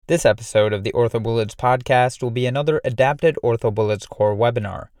This episode of the OrthoBullets podcast will be another adapted OrthoBullets core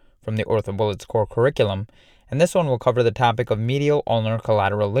webinar from the OrthoBullets core curriculum, and this one will cover the topic of medial ulnar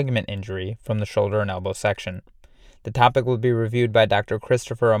collateral ligament injury from the shoulder and elbow section. The topic will be reviewed by Dr.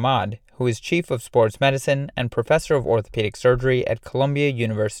 Christopher Ahmad, who is Chief of Sports Medicine and Professor of Orthopedic Surgery at Columbia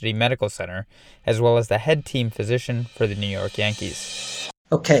University Medical Center, as well as the head team physician for the New York Yankees.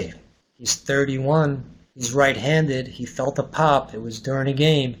 Okay, he's 31. He's right-handed. He felt a pop. It was during a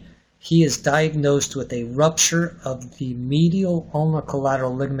game. He is diagnosed with a rupture of the medial ulnar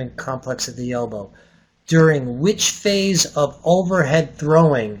collateral ligament complex of the elbow. During which phase of overhead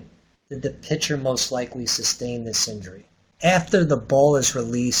throwing did the pitcher most likely sustain this injury? After the ball is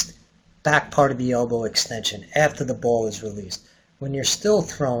released, back part of the elbow extension, after the ball is released. When you're still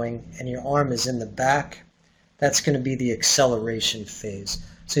throwing and your arm is in the back, that's going to be the acceleration phase.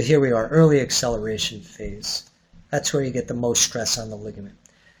 So here we are, early acceleration phase. That's where you get the most stress on the ligament.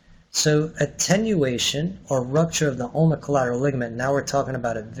 So attenuation or rupture of the ulnar collateral ligament, now we're talking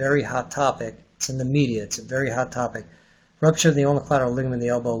about a very hot topic. It's in the media, it's a very hot topic. Rupture of the ulnar collateral ligament in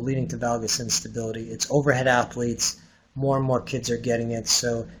the elbow leading to valgus instability. It's overhead athletes. More and more kids are getting it,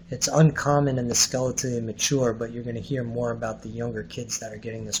 so it's uncommon in the skeletally mature, but you're going to hear more about the younger kids that are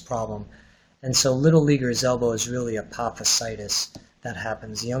getting this problem. And so little leaguer's elbow is really apophysitis that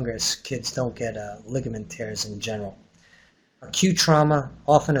happens. Younger kids don't get ligament tears in general. Acute trauma,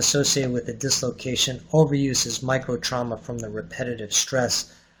 often associated with a dislocation. Overuse is microtrauma from the repetitive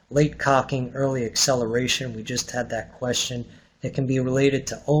stress. Late cocking, early acceleration, we just had that question. It can be related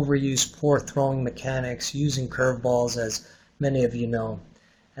to overuse, poor throwing mechanics, using curveballs, as many of you know.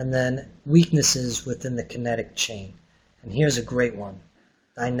 And then weaknesses within the kinetic chain. And here's a great one.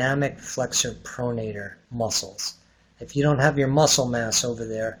 Dynamic flexor pronator muscles. If you don't have your muscle mass over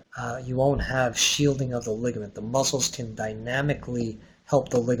there, you won't have shielding of the ligament. The muscles can dynamically help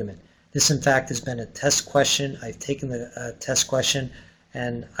the ligament. This, in fact, has been a test question. I've taken the test question,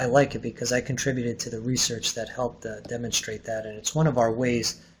 and I like it because I contributed to the research that helped demonstrate that. And it's one of our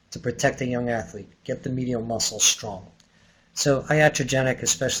ways to protect a young athlete, get the medial muscle strong. So iatrogenic,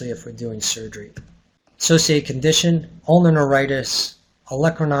 especially if we're doing surgery. Associated condition, ulnar neuritis,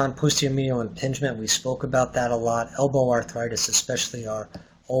 olecranon posterior medial impingement, we spoke about that a lot. Elbow arthritis, especially our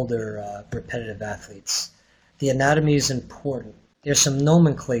older repetitive athletes. The anatomy is important. There's some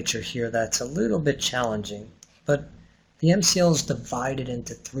nomenclature here that's a little bit challenging, but the MCL is divided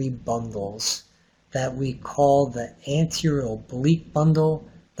into three bundles that we call the anterior oblique bundle,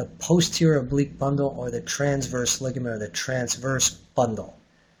 the posterior oblique bundle, or the transverse ligament or the transverse bundle.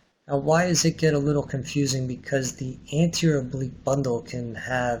 Now, why does it get a little confusing? Because the anterior oblique bundle can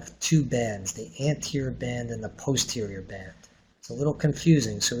have two bands, the anterior band and the posterior band. It's a little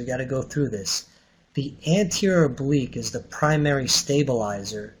confusing, so we got to go through this. The anterior oblique is the primary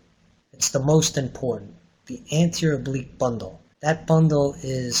stabilizer. It's the most important. The anterior oblique bundle. That bundle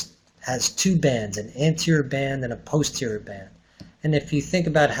has two bands, an anterior band and a posterior band. And if you think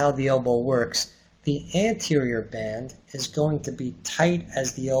about how the elbow works, the anterior band is going to be tight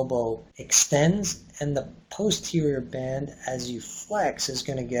as the elbow extends, and the posterior band, as you flex, is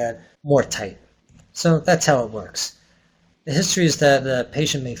going to get more tight. So that's how it works. The history is that the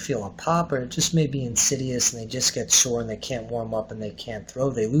patient may feel a pop, or it just may be insidious, and they just get sore, and they can't warm up, and they can't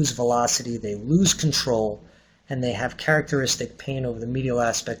throw. They lose velocity, they lose control, and they have characteristic pain over the medial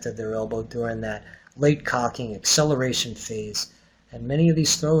aspect of their elbow during that late cocking acceleration phase. And many of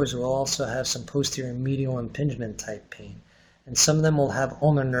these throwers will also have some posterior medial impingement type pain. And some of them will have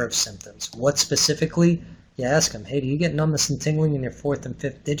ulnar nerve symptoms. What specifically? You ask them, hey, do you get numbness and tingling in your fourth and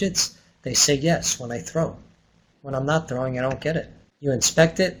fifth digits? They say yes when I throw. When I'm not throwing, I don't get it. You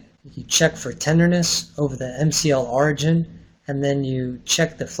inspect it, you check for tenderness over the MCL origin, and then you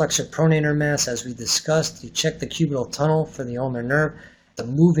check the flexor pronator mass as we discussed. You check the cubital tunnel for the ulnar nerve, the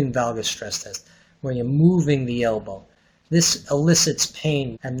moving valgus stress test, where you're moving the elbow. This elicits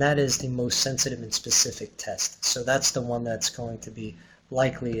pain, and that is the most sensitive and specific test. So that's the one that's going to be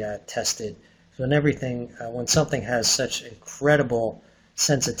likely tested. So when something has such incredible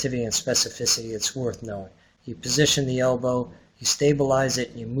sensitivity and specificity, it's worth knowing. You position the elbow, you stabilize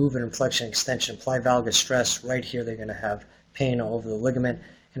it, you move it in flexion extension, apply valgus stress. Right here they're going to have pain over the ligament,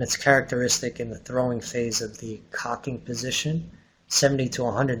 and it's characteristic in the throwing phase of the cocking position, 70 to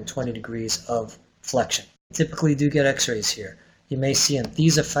 120 degrees of flexion. Typically do get x-rays here. You may see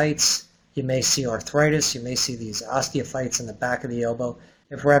enthesophytes, you may see arthritis, you may see these osteophytes in the back of the elbow.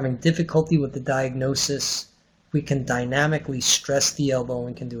 If we're having difficulty with the diagnosis, we can dynamically stress the elbow,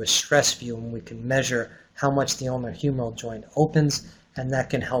 we can do a stress view, and we can measure how much the ulnar humeral joint opens, and that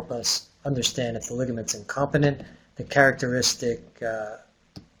can help us understand if the ligament's incompetent, the characteristic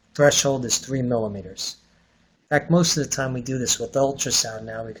threshold is 3 millimeters. In fact, most of the time we do this with ultrasound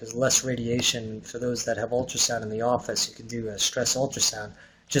now because less radiation. For those that have ultrasound in the office, you can do a stress ultrasound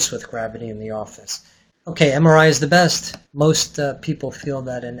just with gravity in the office. Okay, MRI is the best. Most people feel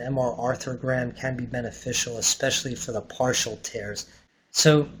that an MR arthrogram can be beneficial, especially for the partial tears.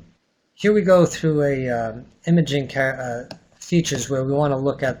 So here we go through a imaging features where we want to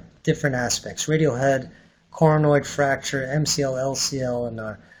look at different aspects. Radial head, coronoid fracture, MCL, LCL,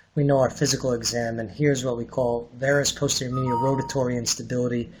 and we know our physical exam. And here's what we call varus posterior medial rotatory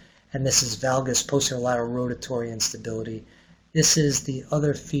instability, and this is valgus posterior lateral rotatory instability. This is the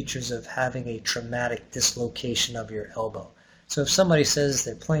other features of having a traumatic dislocation of your elbow. So if somebody says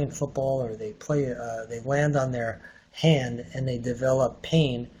they're playing football or they land on their hand and they develop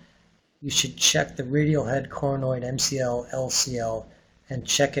pain, you should check the radial head, coronoid, MCL, LCL, and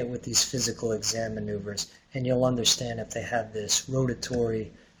check it with these physical exam maneuvers, and you'll understand if they have this rotatory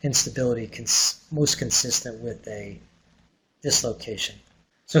instability most consistent with a dislocation.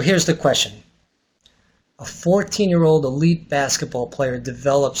 So here's the question. A 14-year-old elite basketball player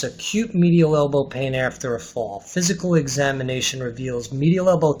develops acute medial elbow pain after a fall. Physical examination reveals medial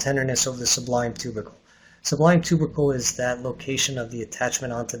elbow tenderness over the sublime tubercle. Sublime tubercle is that location of the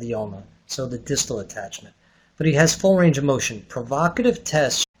attachment onto the ulna, so the distal attachment. But he has full range of motion. Provocative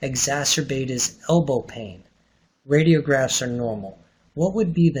tests exacerbate his elbow pain. Radiographs are normal. What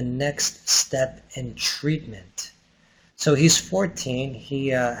would be the next step in treatment? So he's 14, he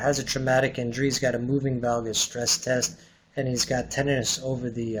has a traumatic injury, he's got a moving valgus stress test, and he's got tenderness over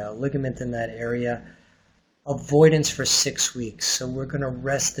the ligament in that area. Avoidance for 6 weeks. So we're going to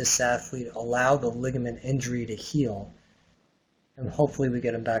rest this athlete, allow the ligament injury to heal, and hopefully we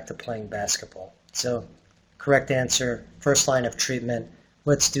get him back to playing basketball. So correct answer, first line of treatment,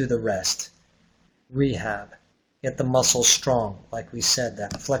 let's do the rest. Rehab. Get the muscle strong. Like we said,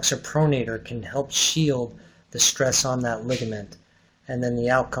 that flexor pronator can help shield the stress on that ligament, and then the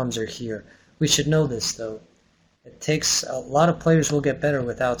outcomes are here. We should know this though. It takes a lot of players will get better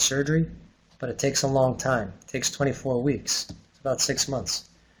without surgery, but it takes a long time. It takes 24 weeks. It's about 6 months.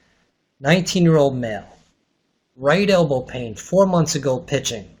 19-year-old male, right elbow pain, 4 months ago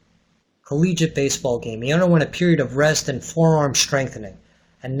pitching, collegiate baseball game. He underwent a period of rest and forearm strengthening,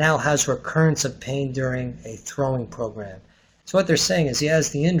 and now has recurrence of pain during a throwing program. So what they're saying is he has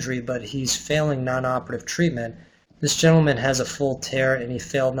the injury, but he's failing non-operative treatment. This gentleman has a full tear and he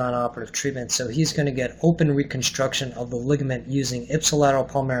failed non-operative treatment, so he's going to get open reconstruction of the ligament using ipsilateral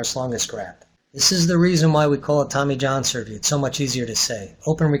palmaris longus graft. This is the reason why we call it Tommy John surgery. It's so much easier to say.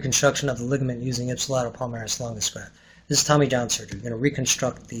 Open reconstruction of the ligament using ipsilateral palmaris longus graft. This is Tommy John surgery. We're going to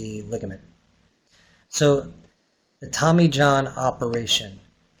reconstruct the ligament. So the Tommy John operation.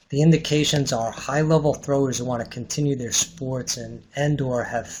 The indications are high-level throwers who want to continue their sports and or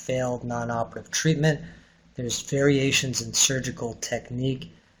have failed non-operative treatment. There's variations in surgical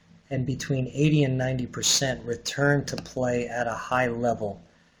technique, and between 80 and 90% return to play at a high level.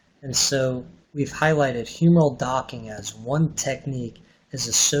 And so we've highlighted humeral docking as one technique is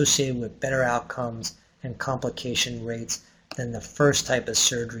associated with better outcomes and complication rates than the first type of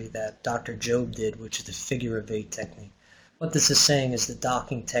surgery that Dr. Job did, which is the figure of 8 technique. What this is saying is the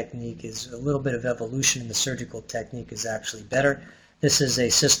docking technique is a little bit of evolution in the surgical technique is actually better. This is a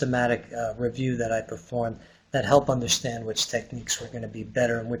systematic review that I performed that help understand which techniques were going to be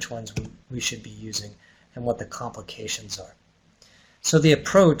better and which ones we should be using and what the complications are. So the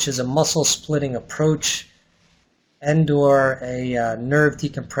approach is a muscle splitting approach and or a nerve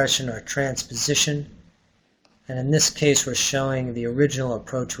decompression or transposition. And in this case we're showing the original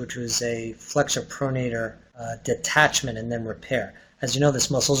approach, which was a flexor pronator detachment and then repair. As you know, this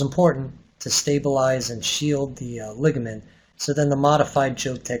muscle is important to stabilize and shield the ligament. So then the modified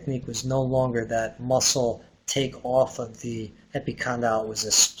Job technique was no longer that muscle take off of the epicondyle, it was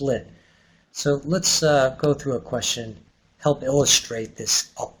a split. So let's go through a question, help illustrate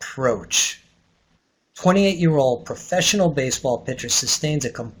this approach. 28-year-old professional baseball pitcher sustains a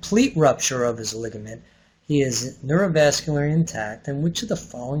complete rupture of his ligament. He is neurovascularly intact, and which of the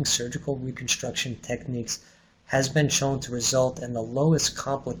following surgical reconstruction techniques has been shown to result in the lowest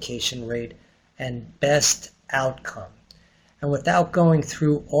complication rate and best outcome? And without going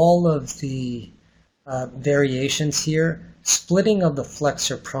through all of the variations here, splitting of the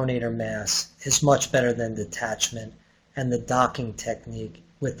flexor pronator mass is much better than detachment and the docking technique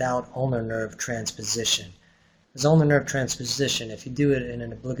without ulnar nerve transposition. Because ulnar nerve transposition, if you do it in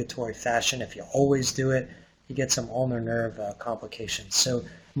an obligatory fashion, if you always do it, you get some ulnar nerve complications. So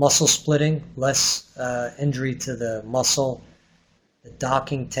muscle splitting, less injury to the muscle, the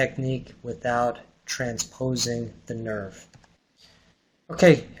docking technique without transposing the nerve.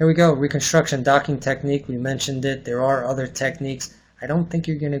 Okay, here we go. Reconstruction docking technique. We mentioned it. There are other techniques. I don't think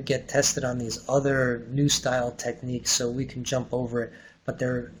you're going to get tested on these other new style techniques, so we can jump over it. But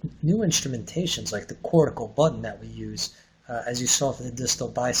there are new instrumentations like the cortical button that we use, as you saw for the distal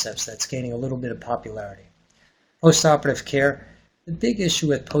biceps, that's gaining a little bit of popularity. Postoperative care. The big issue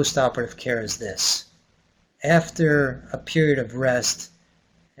with postoperative care is this. After a period of rest,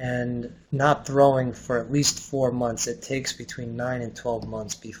 and not throwing for at least 4 months, it takes between 9 and 12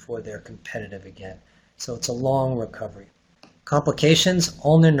 months before they're competitive again. So it's a long recovery. Complications,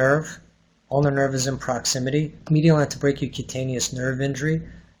 ulnar nerve. Ulnar nerve is in proximity. Medial antebrachial cutaneous nerve injury,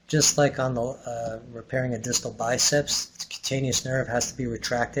 just like on the repairing a distal biceps, the cutaneous nerve has to be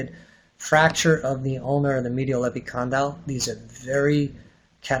retracted. Fracture of the ulnar or the medial epicondyle. These are very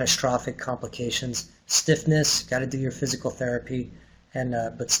catastrophic complications. Stiffness, got to do your physical therapy.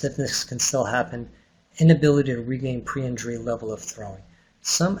 But stiffness can still happen. Inability to regain pre-injury level of throwing.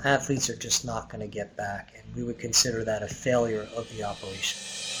 Some athletes are just not going to get back, and we would consider that a failure of the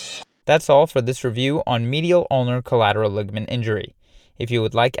operation. That's all for this review on medial ulnar collateral ligament injury. If you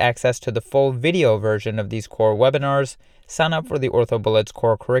would like access to the full video version of these core webinars, sign up for the OrthoBullets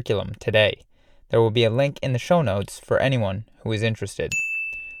core curriculum today. There will be a link in the show notes for anyone who is interested.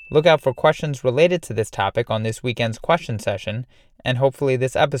 Look out for questions related to this topic on this weekend's question session, and hopefully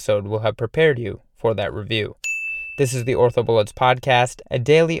this episode will have prepared you for that review. This is the OrthoBullets podcast, a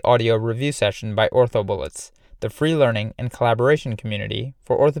daily audio review session by OrthoBullets, the free learning and collaboration community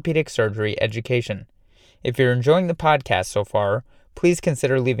for orthopedic surgery education. If you're enjoying the podcast so far, please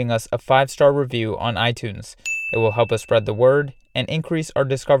consider leaving us a 5-star review on iTunes. It will help us spread the word and increase our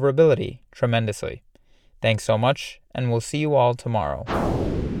discoverability tremendously. Thanks so much, and we'll see you all tomorrow.